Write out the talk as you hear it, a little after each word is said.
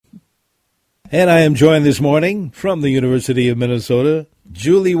And I am joined this morning from the University of Minnesota,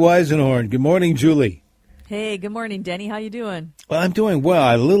 Julie Weisenhorn. Good morning, Julie. Hey, good morning, Denny. How you doing? Well, I'm doing well.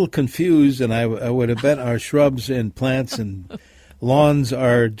 I'm a little confused, and I would have bet our shrubs and plants and lawns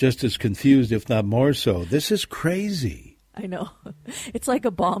are just as confused, if not more so. This is crazy. I know. It's like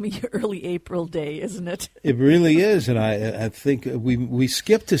a balmy early April day, isn't it? It really is, and I think we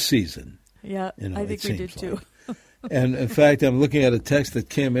skipped a season. Yeah, I think we did too. And, in fact, I'm looking at a text that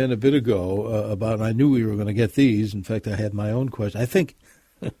came in a bit ago about, and I knew we were going to get these. In fact, I had my own question. I think,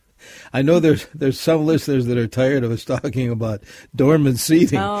 I know there's some listeners that are tired of us talking about dormant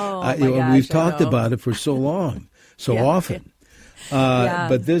seeding. Oh, my gosh, we've talked about it for so long, so often.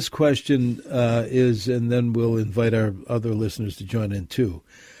 But this question is, and then we'll invite our other listeners to join in too.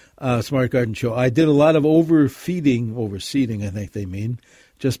 Smart Garden Show. I did a lot of overseeding, I think they mean,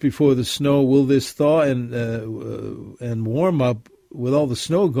 just before the snow. Will this thaw and warm up with all the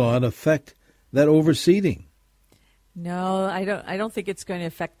snow gone affect that overseeding? No, I don't think it's going to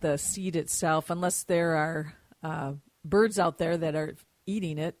affect the seed itself, unless there are birds out there that are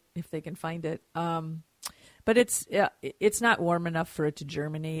eating it if they can find it. But it's not warm enough for it to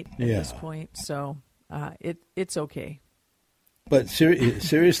germinate at this point, so it's okay. But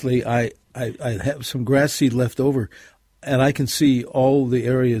seriously, I have some grass seed left over. And I can see all the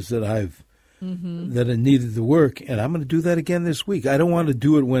areas that that I needed to work, and I'm going to do that again this week. I don't want to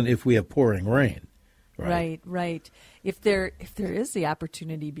do it if we have pouring rain. Right. If there is the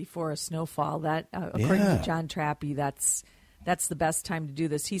opportunity before a snowfall, that according to John Trappy, that's the best time to do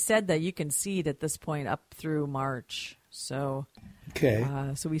this. He said that you can seed at this point up through March. So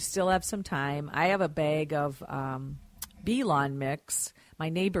so we still have some time. I have a bag of bee lawn mix. My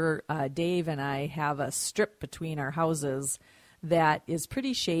neighbor, Dave, and I have a strip between our houses that is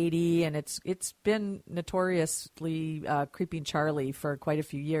pretty shady, and it's been notoriously Creeping Charlie for quite a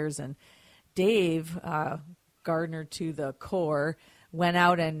few years. And Dave, gardener to the core, went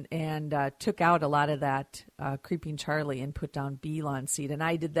out and took out a lot of that Creeping Charlie and put down bee lawn seed. And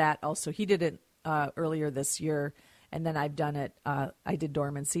I did that also. He did it earlier this year, and then I've done it. I did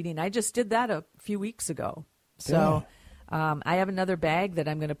dormant seeding. I just did that a few weeks ago. So. I have another bag that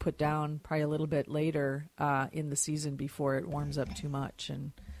I'm going to put down probably a little bit later in the season before it warms up too much.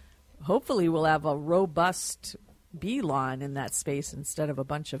 And hopefully we'll have a robust bee lawn in that space instead of a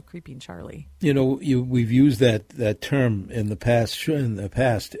bunch of Creeping Charlie. You know, we've used that term in the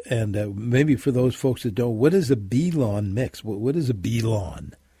past, and maybe for those folks that don't, what is a bee lawn mix? What is a bee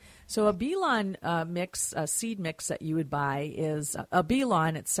lawn? So a bee lawn mix, a seed mix that you would buy is a bee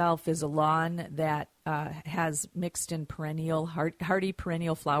lawn itself is a lawn that has mixed in hardy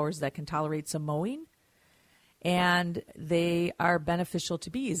perennial flowers that can tolerate some mowing, and they are beneficial to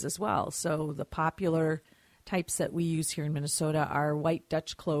bees as well. So the popular types that we use here in Minnesota are white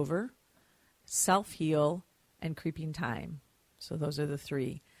Dutch clover, self-heal, and creeping thyme. So those are the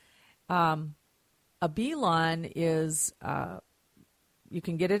three. A bee lawn is... you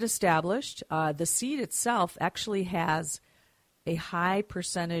can get it established. The seed itself actually has a high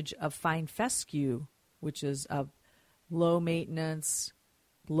percentage of fine fescue, which is of low maintenance,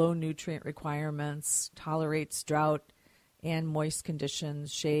 low nutrient requirements, tolerates drought and moist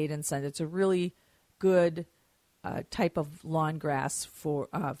conditions, shade and sun. It's a really good type of lawn grass for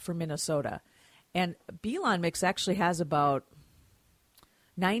Minnesota. And bee lawn mix actually has about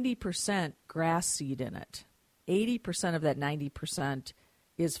 90% grass seed in it. 80% of that 90%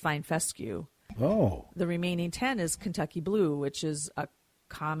 is fine fescue. Oh. The remaining 10 is Kentucky blue, which is a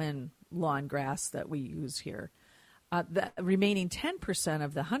common lawn grass that we use here. The remaining 10%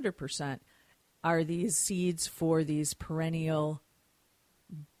 of the 100% are these seeds for these perennial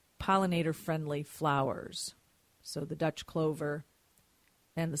pollinator-friendly flowers. So the Dutch clover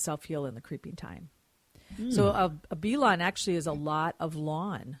and the self-heal and the creeping thyme. So a bee lawn actually is a lot of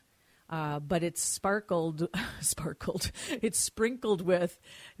lawn. But it's it's sprinkled with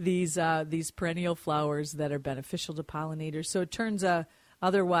these perennial flowers that are beneficial to pollinators. So it turns a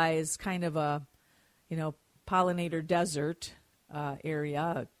otherwise kind of a, pollinator desert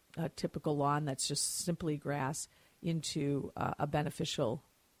area, a typical lawn that's just simply grass, into a beneficial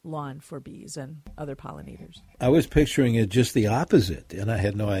lawn for bees and other pollinators. I was picturing it just the opposite, and I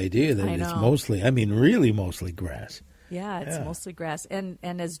had no idea that it's mostly, really mostly grass. Yeah, it's mostly grass. And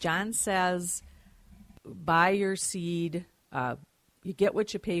as John says, buy your seed. You get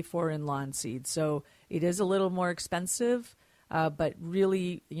what you pay for in lawn seed. So it is a little more expensive, but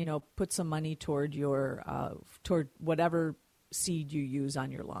really, put some money toward toward whatever seed you use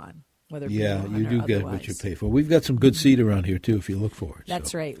on your lawn. Whether you do get what you pay for. We've got some good seed around here, too, if you look for it.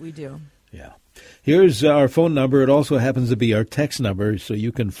 That's right, we do. Yeah. Here's our phone number. It also happens to be our text number, so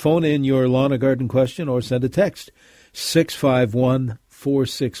you can phone in your lawn or garden question or send a text.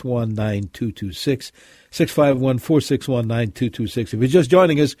 651-461-9226. 651-461-9226. If you're just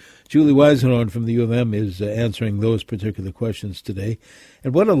joining us, Julie Weisenhorn from the U of M is answering those particular questions today.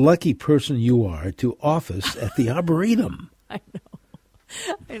 And what a lucky person you are to office at the Arboretum.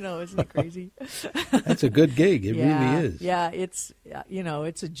 I know, isn't it crazy? That's a good gig. It really is. Yeah, it's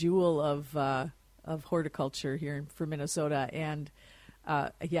it's a jewel of horticulture here for Minnesota, and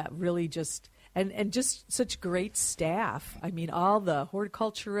really just and just such great staff. I mean, all the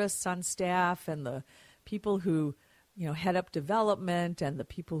horticulturists on staff and the people who head up development and the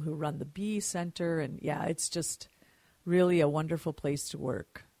people who run the bee center, and it's just really a wonderful place to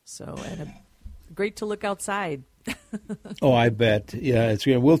work. So great to look outside. Oh, I bet. Yeah, it's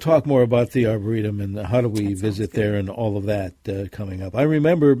great. We'll talk more about the Arboretum and how do we visit there and all of that coming up. I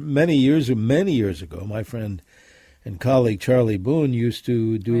remember many years ago, my friend and colleague Charlie Boone used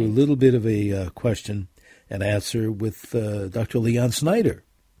to do a little bit of a question and answer with Dr. Leon Snyder.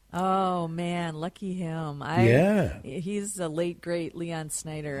 Oh, man, lucky him. He's the late, great Leon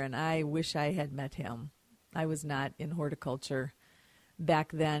Snyder, and I wish I had met him. I was not in horticulture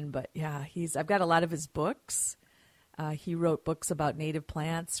back then, but I've got a lot of his books. He wrote books about native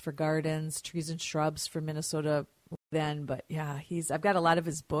plants for gardens, trees and shrubs for Minnesota then. But I've got a lot of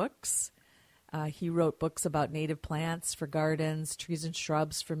his books. He wrote books about native plants for gardens, trees and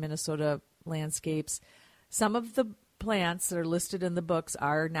shrubs for Minnesota landscapes. Some of the plants that are listed in the books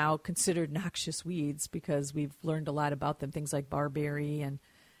are now considered noxious weeds because we've learned a lot about them, things like barberry and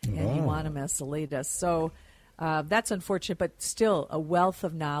Euonymus elatus. So that's unfortunate, but still a wealth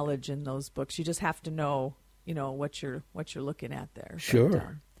of knowledge in those books. You just have to know what you're looking at there.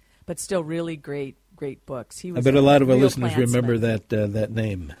 Sure. But still really great books. He was I bet a lot of our listeners remember that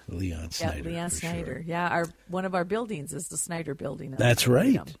name, Leon Snyder. Yeah, Leon Snyder. Sure. Yeah, one of our buildings is the Snyder Building. That's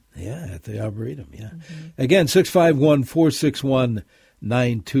right. Yeah, at the Arboretum, yeah. Mm-hmm. Again,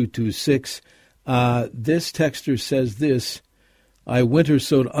 651-461-9226. This texter says this: I winter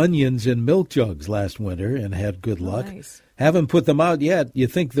sowed onions in milk jugs last winter and had good luck. Nice. Haven't put them out yet. You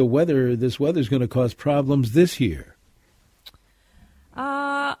think this weather's going to cause problems this year?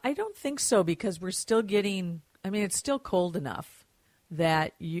 I don't think so because we're still getting. I mean, it's still cold enough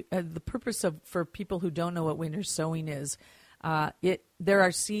that the purpose for people who don't know what winter sowing is, there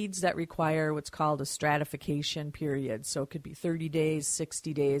are seeds that require what's called a stratification period. So it could be 30 days,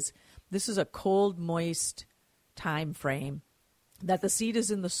 60 days. This is a cold, moist time frame that the seed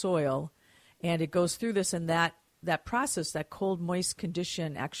is in the soil, and it goes through this and that process, that cold, moist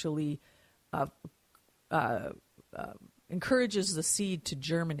condition actually encourages the seed to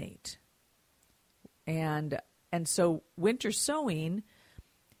germinate. And so winter sowing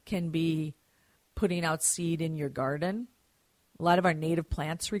can be putting out seed in your garden. A lot of our native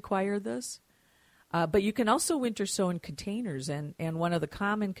plants require this. But you can also winter sow in containers, and one of the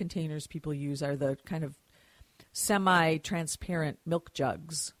common containers people use are the kind of semi-transparent milk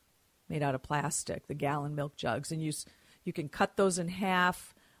jugs made out of plastic, the gallon milk jugs. And you can cut those in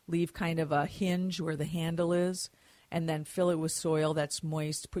half, leave kind of a hinge where the handle is, and then fill it with soil that's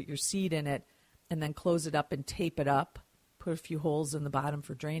moist, put your seed in it, and then close it up and tape it up, put a few holes in the bottom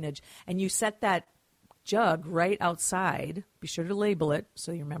for drainage. And you set that jug right outside. Be sure to label it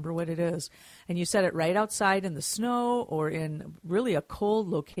so you remember what it is. And you set it right outside in the snow or in really a cold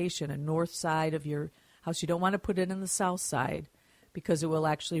location, a north side of your house. You don't want to put it in the south side because it will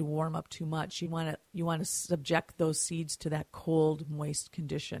actually warm up too much. You want to subject those seeds to that cold, moist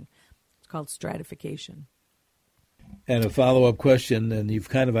condition. It's called stratification. And a follow-up question, and you've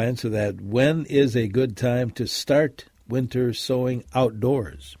kind of answered that. When is a good time to start winter sowing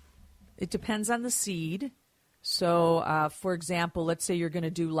outdoors? It depends on the seed. So, for example, let's say you're going to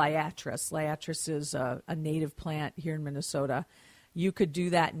do liatris. Liatris is a native plant here in Minnesota. You could do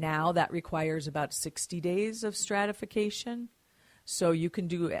that now. That requires about 60 days of stratification. So you can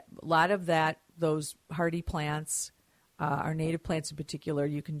do a lot of that, those hardy plants, our native plants in particular,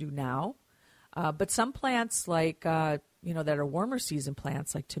 you can do now. But some plants like, that are warmer season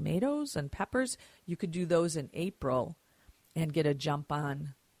plants like tomatoes and peppers, you could do those in April and get a jump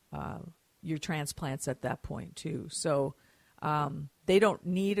on your transplants at that point too. So they don't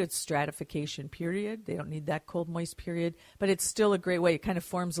need a stratification period. They don't need that cold, moist period. But it's still a great way. It kind of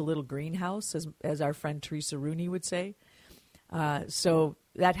forms a little greenhouse, as our friend Teresa Rooney would say. So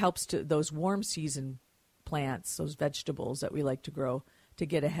that helps to those warm season plants, those vegetables that we like to grow, to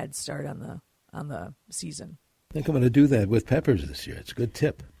get a head start on the season. I think I'm going to do that with peppers this year. It's a good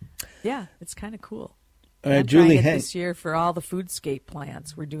tip. Yeah, it's kind of cool. All right, I'm Julie, trying it this year for all the foodscape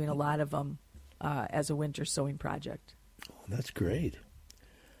plants. We're doing a lot of them as a winter sowing project. Oh, that's great.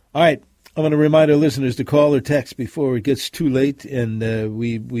 All right. I'm going to remind our listeners to call or text before it gets too late, and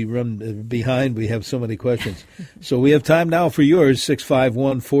we run behind. We have so many questions. So we have time now for yours,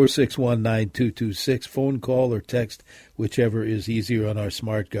 651-461-9226. Phone call or text, whichever is easier on our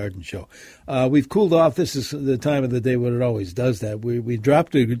Smart Garden Show. We've cooled off. This is the time of the day when it always does that. We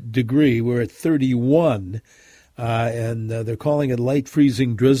dropped a degree. We're at 31, and they're calling it light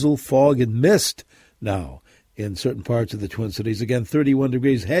freezing drizzle, fog, and mist now in certain parts of the Twin Cities. Again, 31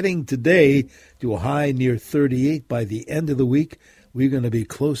 degrees, heading today to a high near 38. By the end of the week, we're going to be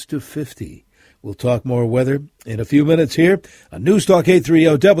close to 50. We'll talk more weather in a few minutes here on News Talk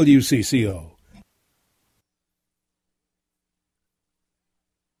 830 WCCO.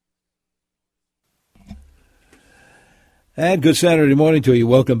 And good Saturday morning to you.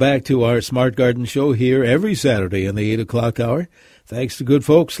 Welcome back to our Smart Garden Show here every Saturday in the 8 o'clock hour. Thanks to good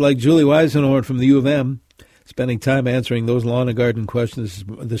folks like Julie Weisenhorn from the U of M, spending time answering those lawn and garden questions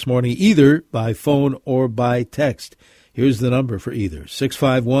this morning, either by phone or by text. Here's the number for either,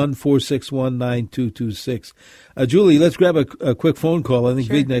 651-461-9226. Julie, let's grab a quick phone call. I think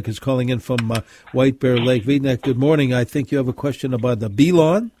sure. Vidnek is calling in from White Bear Lake. Vidnek, good morning. I think you have a question about the bee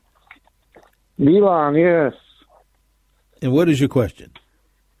lawn? Bee lawn, yes. And what is your question?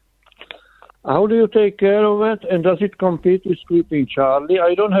 How do you take care of it, and does it compete with Creeping Charlie?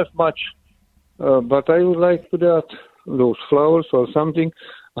 I don't have much, but I would like to get those flowers or something.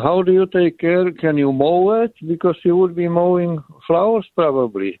 How do you take care? Can you mow it? Because you would be mowing flowers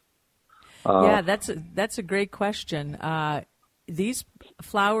probably. Yeah, that's a great question. These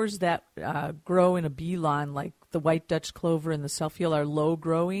flowers that grow in a bee lawn, like the white Dutch clover and the self-heal, are low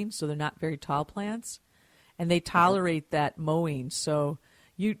growing, so they're not very tall plants. And they tolerate that mowing. So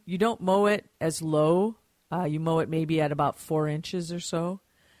you don't mow it as low. You mow it maybe at about 4 inches or so.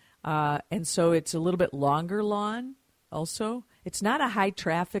 And so it's a little bit longer lawn also. It's not a high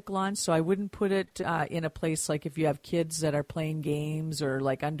traffic lawn, so I wouldn't put it in a place like if you have kids that are playing games or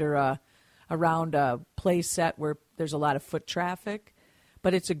like around a play set where there's a lot of foot traffic.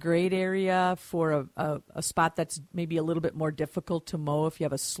 But it's a great area for a spot that's maybe a little bit more difficult to mow if you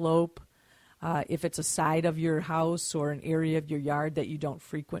have a slope. If it's a side of your house or an area of your yard that you don't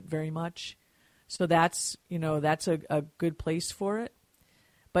frequent very much. So that's a good place for it.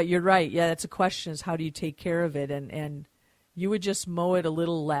 But you're right. Yeah, that's a question is how do you take care of it? And you would just mow it a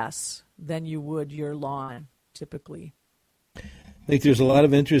little less than you would your lawn typically. I think there's a lot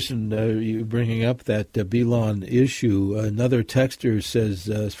of interest in you bringing up that bee lawn issue. Another texter says,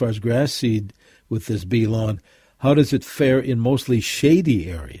 as far as grass seed with this bee lawn, how does it fare in mostly shady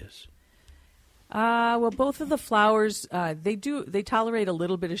areas? Well, both of the flowers, they tolerate a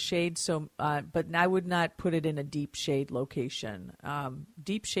little bit of shade, so but I would not put it in a deep shade location.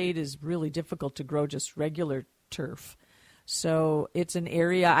 Deep shade is really difficult to grow just regular turf. So it's an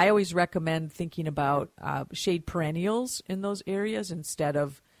area, I always recommend thinking about shade perennials in those areas instead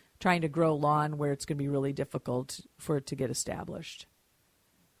of trying to grow lawn where it's going to be really difficult for it to get established.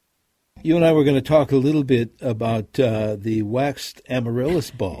 You and I were going to talk a little bit about the waxed amaryllis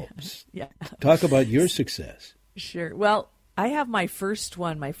bulbs. Yeah. Talk about your success. Sure. Well, I have my first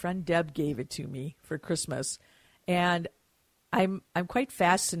one. My friend Deb gave it to me for Christmas, and I'm quite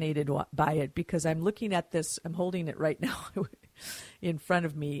fascinated by it because I'm looking at this. I'm holding it right now in front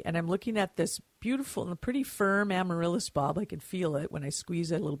of me, and I'm looking at this beautiful and pretty firm amaryllis bulb. I can feel it when I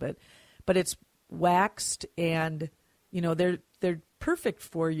squeeze it a little bit, but it's waxed, and they're perfect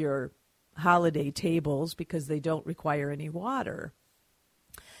for your holiday tables because they don't require any water.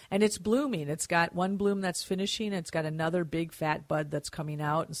 And it's blooming. It's got one bloom that's finishing. It's got another big fat bud that's coming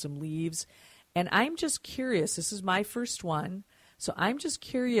out and some leaves. And I'm just curious. This is my first one. So I'm just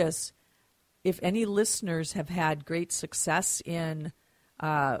curious if any listeners have had great success in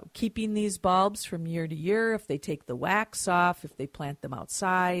keeping these bulbs from year to year, if they take the wax off, if they plant them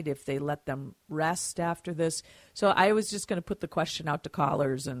outside, if they let them rest after this. So I was just going to put the question out to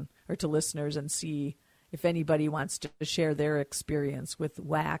callers or to listeners and see if anybody wants to share their experience with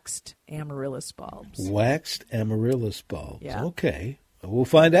waxed amaryllis bulbs. Waxed amaryllis bulbs. Yeah. Okay. We'll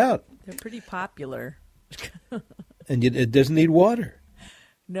find out. They're pretty popular. And it doesn't need water.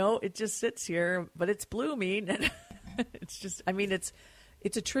 No, it just sits here, but it's blooming. And it's just,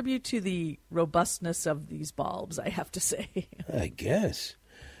 it's a tribute to the robustness of these bulbs, I have to say. I guess.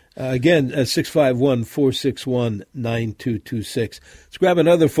 Again, 651-461-9226. Let's grab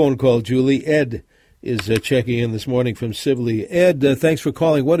another phone call, Julie. Ed is checking in this morning from Sibley. Ed, thanks for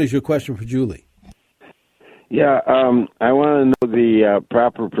calling. What is your question for Julie? Yeah, I want to know the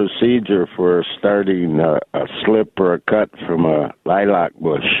proper procedure for starting a slip or a cut from a lilac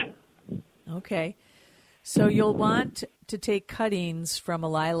bush. Okay. So you'll want to take cuttings from a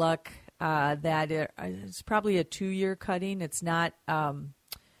lilac that is probably a 2-year cutting. It's not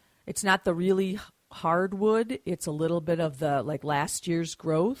the really hardwood. It's a little bit of the like last year's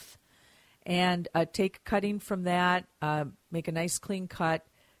growth. And take a cutting from that, make a nice clean cut,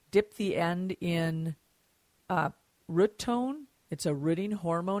 dip the end in root tone. It's a rooting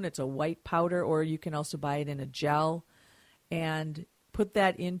hormone. It's a white powder, or you can also buy it in a gel, and put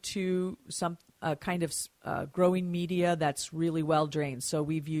that into some kind of growing media that's really well drained. So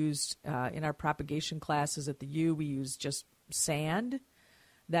we've used in our propagation classes at the U, we use just sand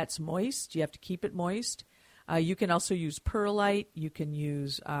that's moist. You have to keep it moist. You can also use perlite. You can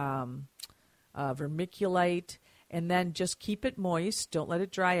use vermiculite, and then just keep it moist. Don't let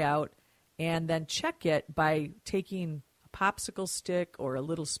it dry out. And then check it by taking a popsicle stick or a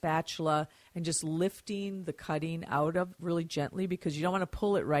little spatula and just lifting the cutting out of really gently, because you don't want to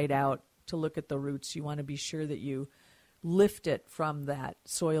pull it right out to look at the roots. You want to be sure that you lift it from that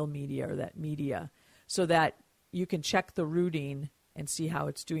soil media or that media so that you can check the rooting and see how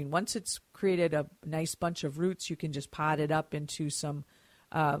it's doing. Once it's created a nice bunch of roots, you can just pot it up into some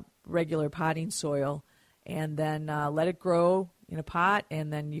regular potting soil and then let it grow in a pot,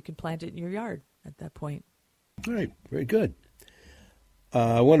 and then you can plant it in your yard at that point. All right, very good.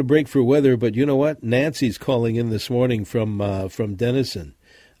 I want to break for weather, but you know what? Nancy's calling in this morning from Denison.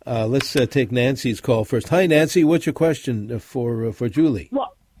 Let's take Nancy's call first. Hi, Nancy. What's your question for Julie?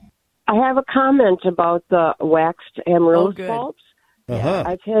 Well, I have a comment about the waxed amaryllis bulbs. Uh-huh.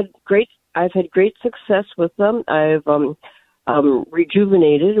 I've had great success with them. I've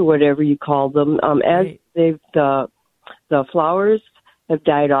rejuvenated, or whatever you call them, as they've the flowers have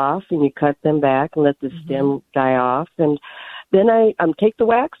died off, and you cut them back and let the stem die off, and then I take the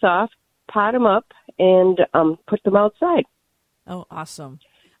wax off, pot them up, and put them outside. Oh, awesome!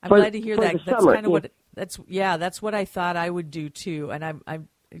 I'm glad to hear that. That's summer. Kind of what that's what I thought I would do too, and I'm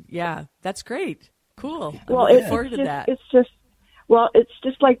that's great, cool. I'm looking forward to that. It's just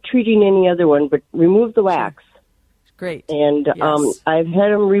like treating any other one, but remove the wax. Sure. Great. And I've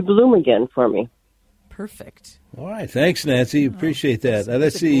had them rebloom again for me. Perfect. All right. Thanks, Nancy. Appreciate that.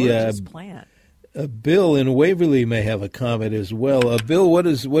 Let's see. Plant. Bill in Waverly may have a comment as well. Bill, what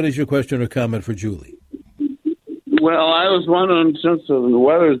is your question or comment for Julie? Well, I was wondering, since the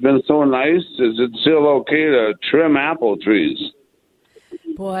weather's been so nice, is it still okay to trim apple trees?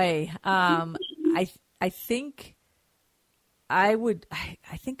 Boy, I think I would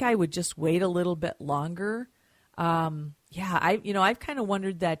just wait a little bit longer. I've kind of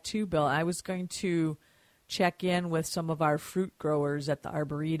wondered that too, Bill. I was going to check in with some of our fruit growers at the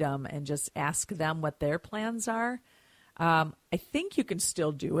Arboretum and just ask them what their plans are. I think you can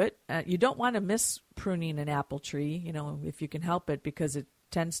still do it. You don't want to miss pruning an apple tree, if you can help it, because it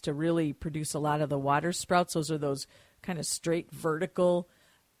tends to really produce a lot of the water sprouts. Those are those kind of straight, vertical,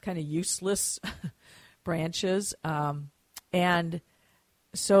 kind of useless branches. And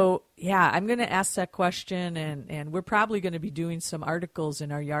so, I'm going to ask that question, and we're probably going to be doing some articles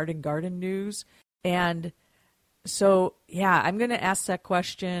in our Yard and Garden News. And so, I'm going to ask that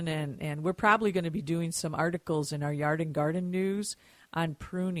question, and we're probably going to be doing some articles in our Yard and Garden News on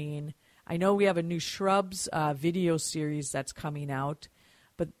pruning. I know we have a new shrubs video series that's coming out,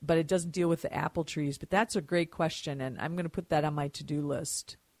 but it doesn't deal with the apple trees. But that's a great question, and I'm going to put that on my to-do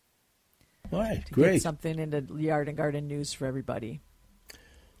list. All right, to great. Get something into Yard and Garden News for everybody.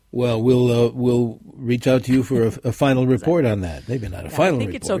 Well, we'll reach out to you for a final report on that. Maybe not a final report. I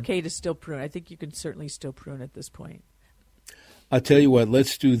think it's okay to still prune. I think you can certainly still prune at this point. I'll tell you what,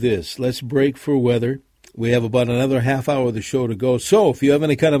 let's do this. Let's break for weather. We have about another half hour of the show to go. So if you have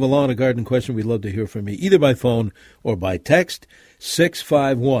any kind of a lawn or garden question, we'd love to hear from you, either by phone or by text,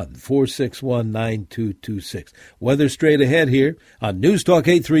 651-461-9226. Weather straight ahead here on News Talk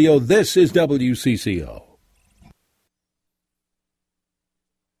 830. This is WCCO.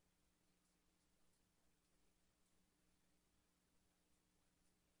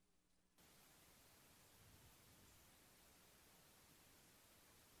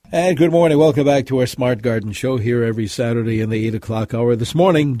 And good morning. Welcome back to our Smart Garden Show here every Saturday in the 8 o'clock hour. This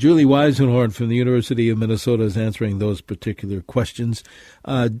morning, Julie Weisenhorn from the University of Minnesota is answering those particular questions.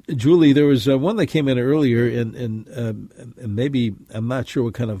 Julie, there was one that came in earlier, and maybe I'm not sure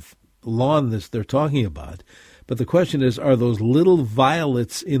what kind of lawn they're talking about, but the question is, are those little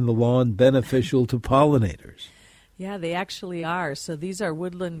violets in the lawn beneficial to pollinators? Yeah, they actually are. So these are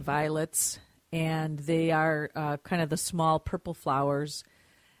woodland violets, and they are kind of the small purple flowers.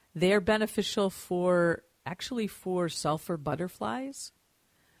 They are beneficial for actually for sulfur butterflies.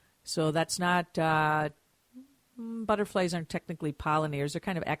 So that's not, butterflies aren't technically pollinators. They're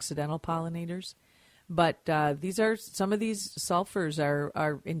kind of accidental pollinators. But some of these sulfurs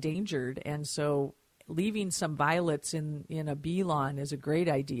are endangered, and so leaving some violets in a bee lawn is a great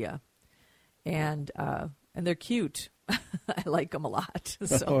idea. And they're cute. I like them a lot.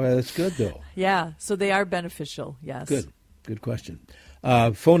 So. Oh, that's good, though. Yeah, so they are beneficial, yes. Good question.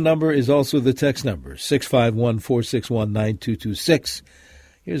 Phone number is also the text number, 651-461-9226.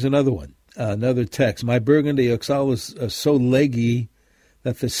 Here's another one, another text. My burgundy oxalis is so leggy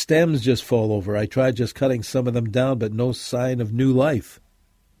that the stems just fall over. I tried just cutting some of them down, but no sign of new life.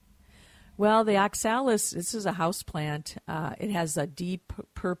 Well, the oxalis, this is a house plant. It has a deep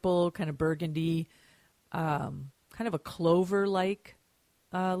purple, kind of burgundy, kind of a clover-like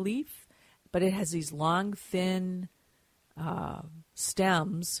leaf, but it has these long, thin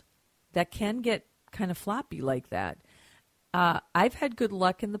stems that can get kind of floppy like that. I've had good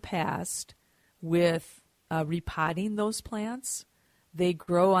luck in the past with repotting those plants. They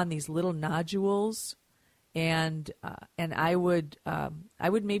grow on these little nodules, and I would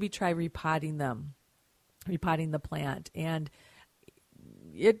maybe try repotting the plant, and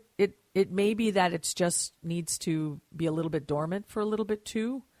it may be that it's just needs to be a little bit dormant for a little bit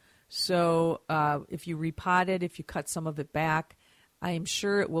too. So if you repot it, if you cut some of it back, I am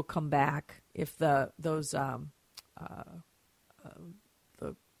sure it will come back. If I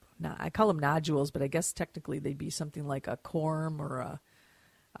call them nodules, but I guess technically they'd be something like a corm or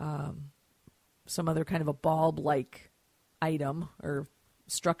some other kind of a bulb-like item or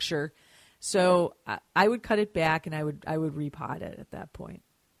structure. So I would cut it back, and I would repot it at that point.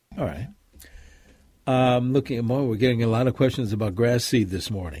 All right. Looking at more, we're getting a lot of questions about grass seed this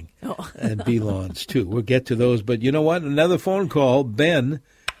morning and bee lawns, too. We'll get to those. But you know what? Another phone call. Ben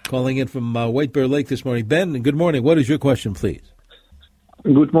calling in from White Bear Lake this morning. Ben, good morning. What is your question, please?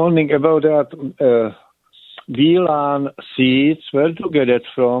 Good morning. About that bee lawn seeds, where to get it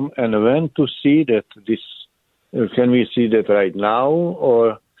from and when to seed it? Can we seed it right now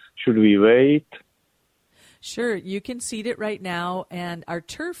or should we wait? Sure, you can seed it right now, and our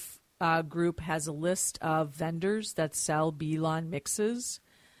turf group has a list of vendors that sell bee lawn mixes.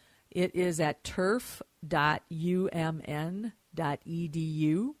 It is at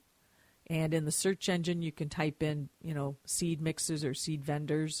turf.umn.edu, and in the search engine you can type in, seed mixes or seed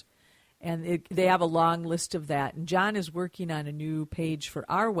vendors, and they have a long list of that. And John is working on a new page for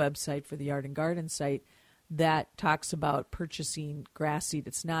our website, for the Art and Garden site, that talks about purchasing grass seed.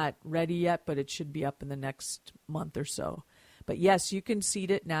 It's not ready yet, but it should be up in the next month or so. But yes, you can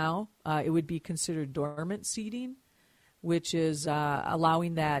seed it now. It would be considered dormant seeding, which is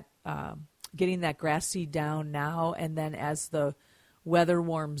allowing that, getting that grass seed down now, and then as the weather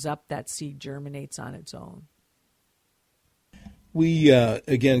warms up, that seed germinates on its own. We,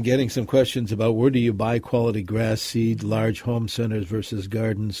 again, getting some questions about where do you buy quality grass seed, large home centers versus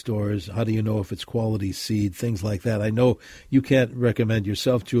garden stores. How do you know if it's quality seed, things like that. I know you can't recommend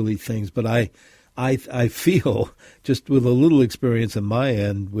yourself, Julie, things, but I feel, just with a little experience on my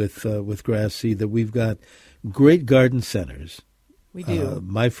end with grass seed, that we've got great garden centers. We do.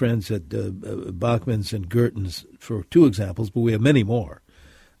 My friends at Bachman's and Gerton's, for two examples, but we have many more.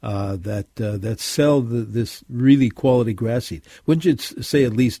 That sell this really quality grass seed. Wouldn't you say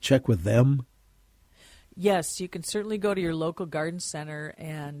at least check with them? Yes, you can certainly go to your local garden center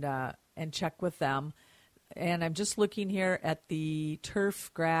and check with them. And I'm just looking here at the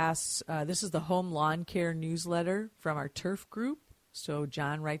turf grass. This is the home lawn care newsletter from our turf group. So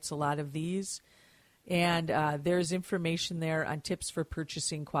John writes a lot of these. And there's information there on tips for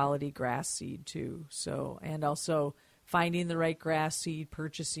purchasing quality grass seed too. So, and also finding the right grass seed,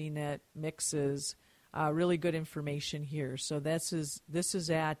 purchasing it, mixes, really good information here. So this is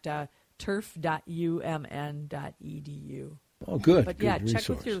at turf.umn.edu. Oh, good. But good yeah, resource.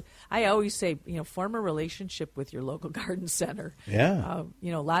 check with I always say, form a relationship with your local garden center. Yeah.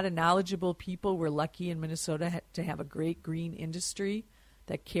 A lot of knowledgeable people. We're lucky in Minnesota to have a great green industry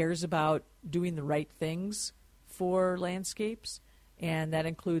that cares about doing the right things for landscapes, and that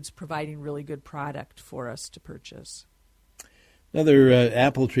includes providing really good product for us to purchase. Another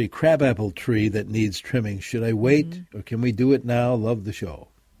crabapple tree that needs trimming. Should I wait, or can we do it now? Love the show.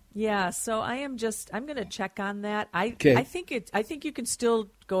 Yeah, so I'm going to check on that. I think you can still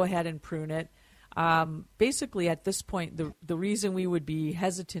go ahead and prune it. Basically, at this point, the reason we would be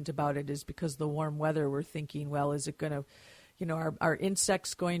hesitant about it is because the warm weather. We're thinking, well, is it going to, are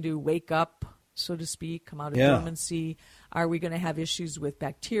insects going to wake up, so to speak, come out of dormancy? Are we going to have issues with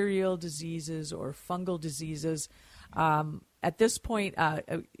bacterial diseases or fungal diseases? At this point,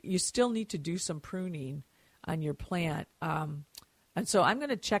 you still need to do some pruning. on your plant. And so I'm going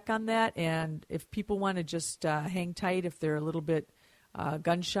to check on that, and if people want to just hang tight, if they're a little bit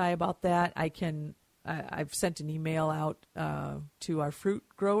gun shy about that, I've sent an email out to our fruit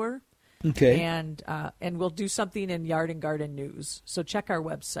grower. Okay. And we'll do something in Yard and Garden News. So check our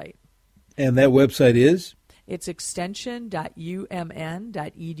website. And that website is? It's ext.umn.edu.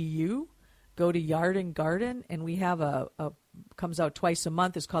 Go to Yard and Garden, and we have comes out twice a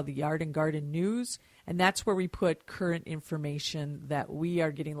month. It's called the Yard and Garden News, and that's where we put current information that we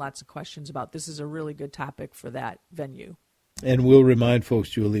are getting lots of questions about. This is a really good topic for that venue. And we'll remind folks,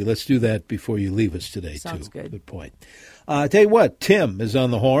 Julie, let's do that before you leave us today, Sounds too. good. Good point. Tell you what, Tim is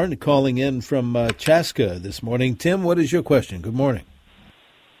on the horn, calling in from Chaska this morning. Tim, what is your question? Good morning.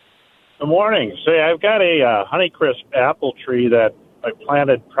 Good morning. Say, I've got a Honeycrisp apple tree that I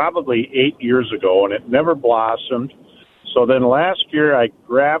planted probably 8 years ago, and it never blossomed. So then last year I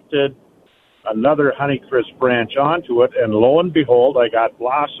grafted another Honeycrisp branch onto it, and lo and behold, I got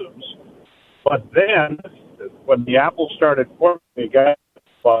blossoms. But then when the apples started forming, it got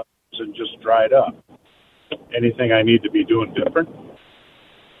bugs and just dried up. Anything I need to be doing different?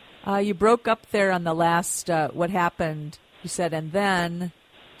 You broke up there on the last, what happened, you said, and then,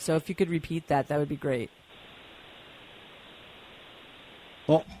 so if you could repeat that would be great.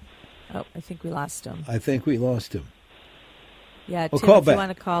 Well, I think we lost him. Yeah, Tim, call if back. You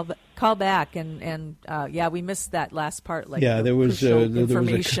want to call back, and we missed that last part. There was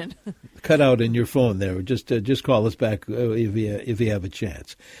information. A cutout in your phone there. Just call us back if you have a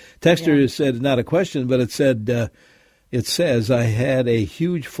chance. Texter said not a question, but it said it says I had a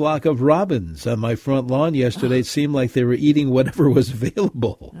huge flock of robins on my front lawn yesterday. It seemed like they were eating whatever was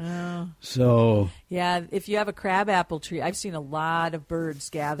available. So if you have a crabapple tree, I've seen a lot of birds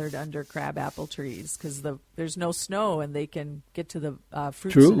gathered under crabapple trees because there's no snow and they can get to the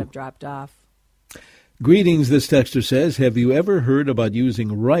fruits that have dropped off. Greetings, this texter says. Have you ever heard about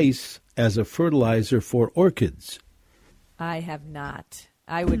using rice as a fertilizer for orchids? I have not.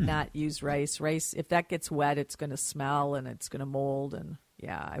 I would not use rice. Rice, if that gets wet, it's going to smell and it's going to mold. And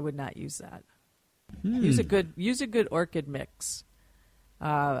I would not use that. Use a good orchid mix,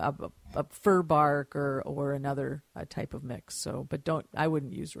 a fir bark or another type of mix. So, but I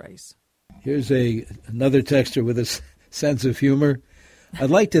wouldn't use rice. Here's another texter with a sense of humor. I'd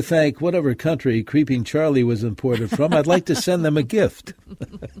like to thank whatever country Creeping Charlie was imported from. I'd like to send them a gift.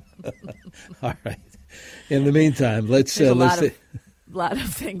 All right. In the meantime, let's lot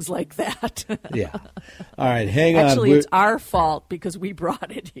of things like that. Yeah. All right, hang on. Actually, it's our fault because we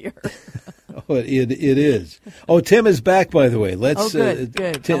brought it here. It is. Oh, Tim is back, by the way. Let's. Good.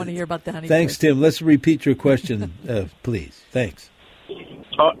 Tim, I want to hear about the honey. Thanks, Tim. Let's repeat your question, please. Thanks.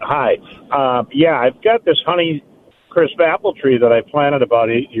 Hi. I've got this Honeycrisp apple tree that I planted about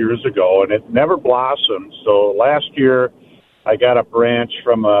 8 years ago, and it never blossomed. So last year, I got a branch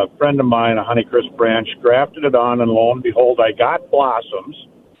from a friend of mine, a Honeycrisp branch, grafted it on, and lo and behold, I got blossoms.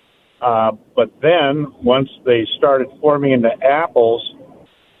 But then, once they started forming into apples,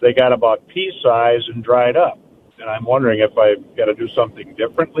 they got about pea size and dried up. And I'm wondering if I've got to do something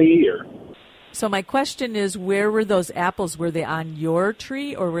differently or... So my question is, where were those apples? Were they on your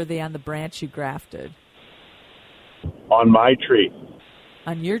tree or were they on the branch you grafted? On my tree.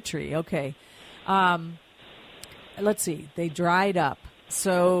 On your tree, okay. Let's see. They dried up.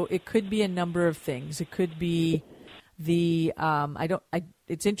 So it could be a number of things. It could be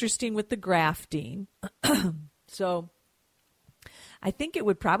it's interesting with the grafting. So I think it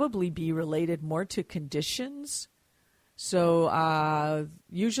would probably be related more to conditions. So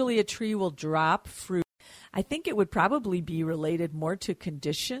usually a tree will drop fruit. I think it would probably be related more to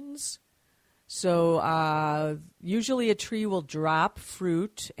conditions. So usually a tree will drop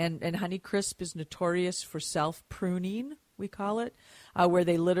fruit, and Honeycrisp is notorious for self-pruning, we call it, where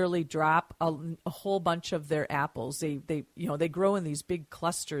they literally drop a whole bunch of their apples. They grow in these big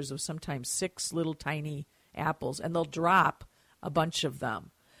clusters of sometimes 6 little tiny apples, and they'll drop a bunch of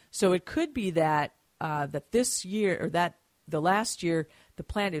them. So it could be that this year or that the last year the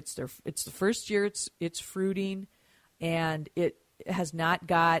plant it's the first year it's fruiting, and it has not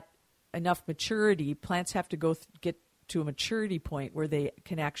got enough maturity. Plants have to get to a maturity point where they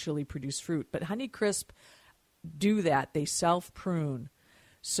can actually produce fruit. But Honeycrisp do that. They self-prune.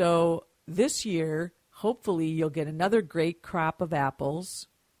 So this year, hopefully, you'll get another great crop of apples,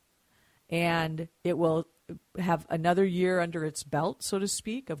 and it will have another year under its belt, so to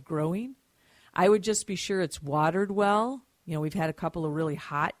speak, of growing. I would just be sure it's watered well. We've had a couple of really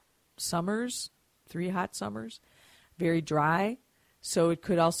hot summers, 3 hot summers, very dry. So it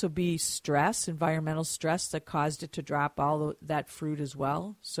could also be stress, environmental stress, that caused it to drop all that fruit as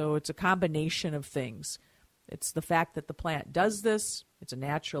well. So it's a combination of things. It's the fact that the plant does this. It's a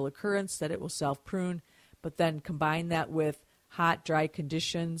natural occurrence that it will self-prune, but then combine that with hot, dry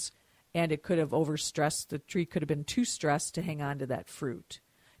conditions, and it could have overstressed. The tree could have been too stressed to hang on to that fruit.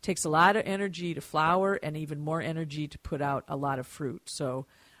 It takes a lot of energy to flower and even more energy to put out a lot of fruit. So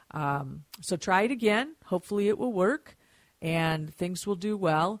try it again. Hopefully it will work, and things will do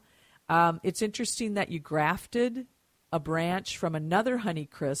well. It's interesting that you grafted a branch from another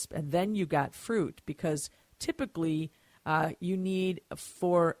Honeycrisp and then you got fruit, because typically you need,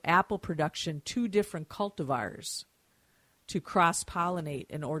 for apple production, 2 different cultivars to cross-pollinate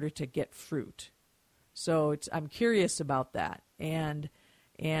in order to get fruit. So I'm curious about that. And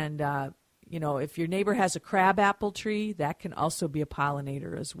if your neighbor has a crabapple tree, that can also be a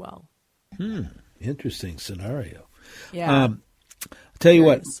pollinator as well. Interesting scenario. Yeah. I'll tell you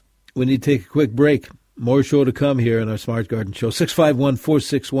what, we need to take a quick break. More show to come here in our Smart Garden Show.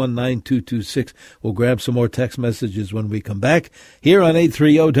 651-461-9226. We'll grab some more text messages when we come back here on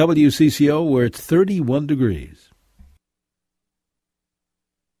 830 WCCO, where it's 31 degrees.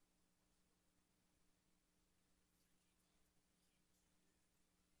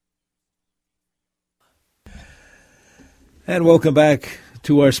 And welcome back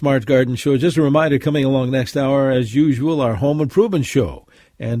to our Smart Garden Show. Just a reminder, coming along next hour, as usual, our Home Improvement Show.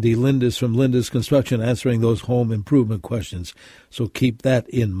 Andy Lindis from Lindis Construction answering those home improvement questions. So keep that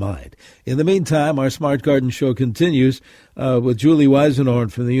in mind. In the meantime, our Smart Garden Show continues with Julie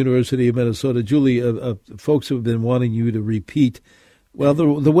Weisenhorn from the University of Minnesota. Julie, folks have been wanting you to repeat, the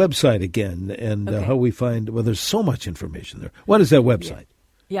website again and how we find, there's so much information there. What is that website?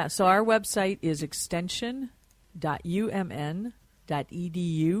 Yeah, so our website is ext.umn.edu.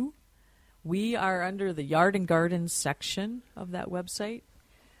 We are under the Yard and Gardens section of that website.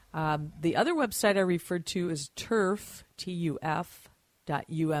 The other website I referred to is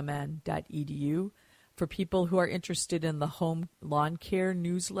turf.umn.edu for people who are interested in the home lawn care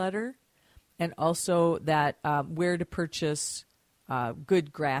newsletter, and also that where to purchase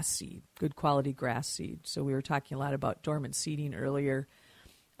good grass seed, good quality grass seed. So we were talking a lot about dormant seeding earlier.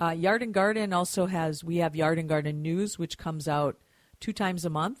 Yard and Garden also we have Yard and Garden News, which comes out 2 times a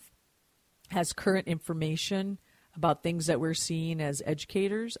month, has current information about things that we're seeing as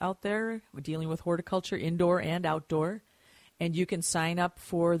educators out there. We're dealing with horticulture, indoor and outdoor. And you can sign up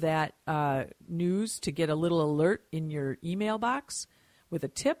for that news to get a little alert in your email box with a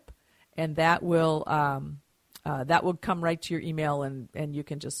tip, and that will come right to your email, and you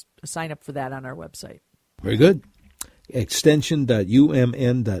can just sign up for that on our website. Very good.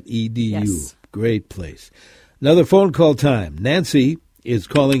 Extension.umn.edu. Yes. Great place. Another phone call time. Nancy is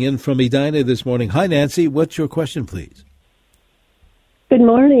calling in from Edina this morning. Hi, Nancy. What's your question, please? Good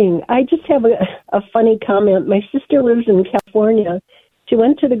morning. I just have a funny comment. My sister lives in California. She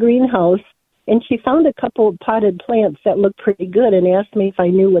went to the greenhouse, and she found a couple of potted plants that looked pretty good and asked me if I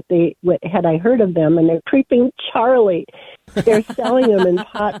knew what had I heard of them, and they're creeping Charlie. They're selling them in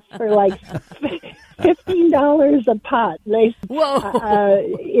pots for like $15 a pot. Whoa!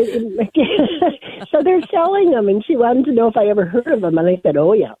 So they're selling them, and she wanted to know if I ever heard of them, and I said,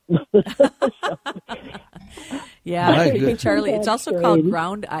 "Oh yeah." Yeah, Charlie. It's also called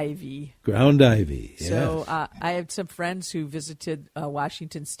ground ivy. Ground ivy. Yes. So I had some friends who visited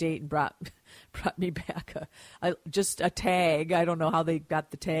Washington State and brought me back just a tag. I don't know how they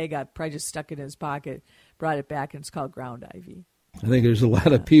got the tag. I probably just stuck it in his pocket. Brought it back, and it's called ground ivy. I think there's a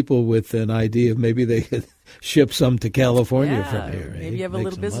lot of people with an idea of maybe they could ship some to California from here. Maybe you have a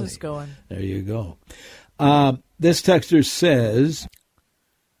little business going. There you go. This texter says,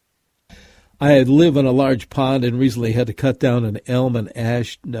 I live on a large pond and recently had to cut down an elm and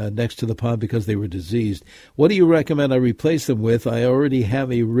ash next to the pond because they were diseased. What do you recommend I replace them with? I already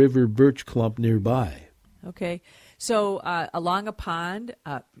have a river birch clump nearby. Okay. So along a pond,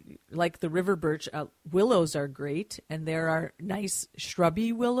 like the river birch, willows are great, and there are nice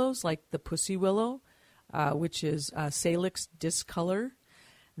shrubby willows like the pussy willow, which is Salix discolor.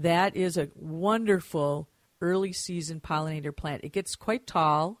 That is a wonderful early season pollinator plant. It gets quite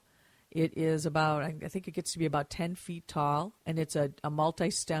tall. It is I think it gets to be about 10 feet tall, and it's a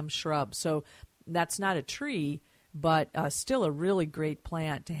multi-stem shrub. So that's not a tree, but still a really great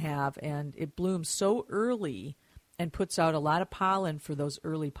plant to have, and it blooms so early and puts out a lot of pollen for those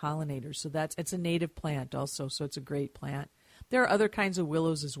early pollinators. So it's a native plant also, so it's a great plant. There are other kinds of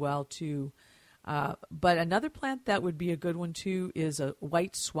willows as well, too. But another plant that would be a good one, too, is a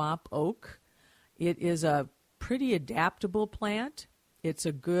white swamp oak. It is a pretty adaptable plant. It's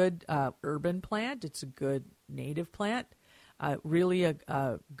a good urban plant. It's a good native plant. Really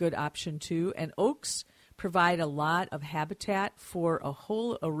a good option, too. And oaks provide a lot of habitat for a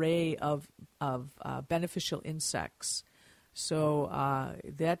whole array of beneficial insects. So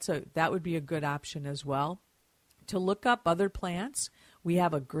that would be a good option as well. To look up other plants, we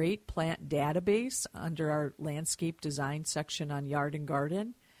have a great plant database under our landscape design section on Yard and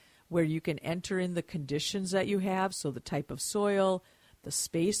Garden, where you can enter in the conditions that you have, so the type of soil, the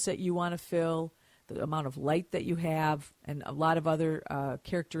space that you want to fill, the amount of light that you have, and a lot of other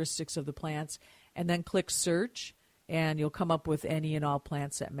characteristics of the plants, and then click search, and you'll come up with any and all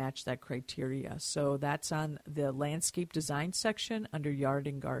plants that match that criteria. So that's on the landscape design section under Yard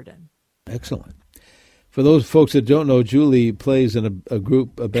and Garden. Excellent. For those folks that don't know, Julie plays in a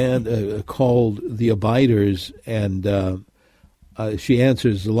band called The Abiders, and she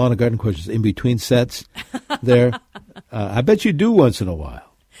answers the lawn and garden questions in between sets there. I bet you do once in a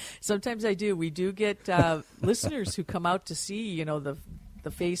while. Sometimes I do. We do get listeners who come out to see, the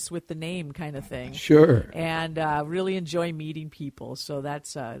face with the name kind of thing. Sure. And really enjoy meeting people. So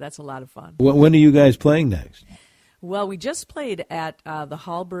that's a lot of fun. When are you guys playing next? Well, we just played at the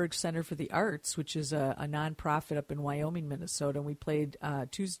Hallberg Center for the Arts, which is a nonprofit up in Wyoming, Minnesota. And we played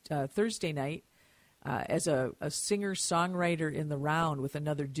Thursday night as a singer-songwriter in the round with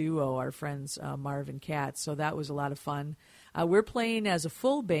another duo, our friends Marv and Kat. So that was a lot of fun. We're playing as a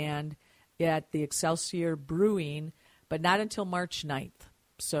full band at the Excelsior Brewing, but not until March 9th.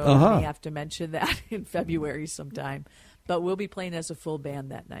 So I may have to mention that in February sometime. But we'll be playing as a full band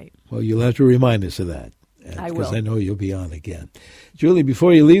that night. Well, you'll have to remind us of that. I will. Because I know you'll be on again. Julie,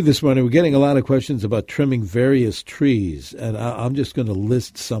 before you leave this morning, we're getting a lot of questions about trimming various trees, and I'm just going to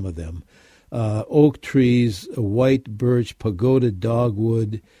list some of them. Oak trees, white birch, pagoda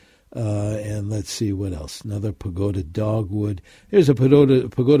dogwood, and let's see what else. Another pagoda dogwood. Here's a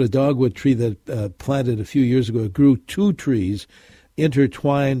pagoda dogwood tree that planted a few years ago. It grew 2 trees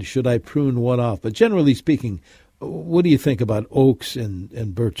intertwined. Should I prune one off? But generally speaking, what do you think about oaks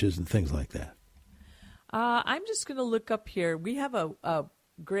and birches and things like that? I'm just going to look up here. We have a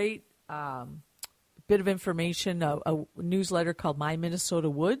great bit of information, a newsletter called My Minnesota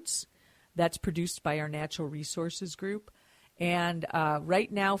Woods that's produced by our Natural Resources Group. And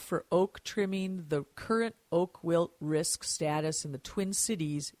right now for oak trimming, the current oak wilt risk status in the Twin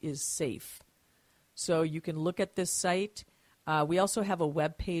Cities is safe. So you can look at this site. We also have a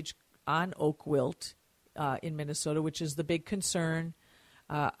web page on oak wilt in Minnesota, which is the big concern.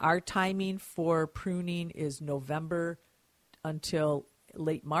 Our timing for pruning is November until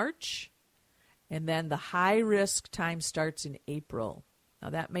late March, and then the high-risk time starts in April. Now,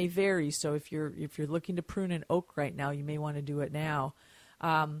 that may vary, so if you're looking to prune an oak right now, you may want to do it now.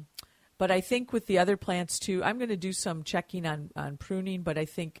 But I think with the other plants, too, I'm going to do some checking on pruning, but I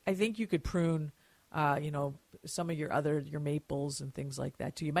think you could prune, some of your maples and things like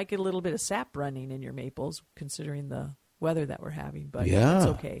that, too. You might get a little bit of sap running in your maples, considering the weather that we're having, but it's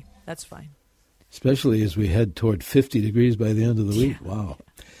okay. That's fine. Especially as we head toward 50 degrees by the end of the week. Wow.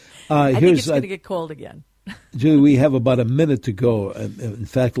 I think it's going to get cold again. Julie, we have about a minute to go. In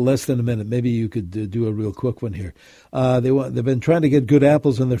fact, less than a minute. Maybe you could do a real quick one here. They've been trying to get good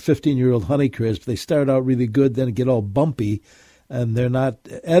apples on their 15-year-old Honeycrisp. They start out really good, then get all bumpy, and they're not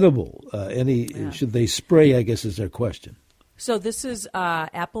edible. Should they spray, I guess, is their question. So this is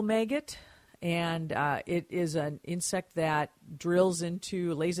apple maggot. And it is an insect that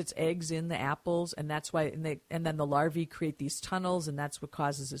lays its eggs in the apples, and that's why. And then the larvae create these tunnels, and that's what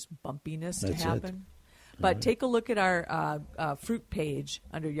causes this bumpiness to happen. But take a look at our fruit page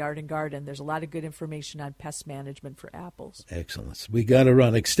under Yard and Garden. There's a lot of good information on pest management for apples. Excellent. We got to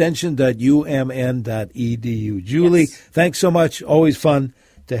run extension.umn.edu. Julie, thanks so much. Always fun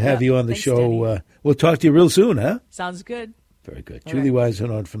to have you on the show. We'll talk to you real soon, huh? Sounds good. Very good. Julie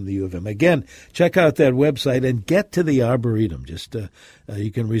Weisenhorn from the U of M. Again, check out that website and get to the Arboretum. Just you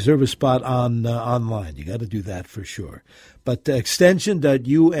can reserve a spot online. You got to do that for sure. But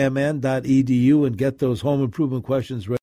extension.umn.edu and get those home improvement questions ready.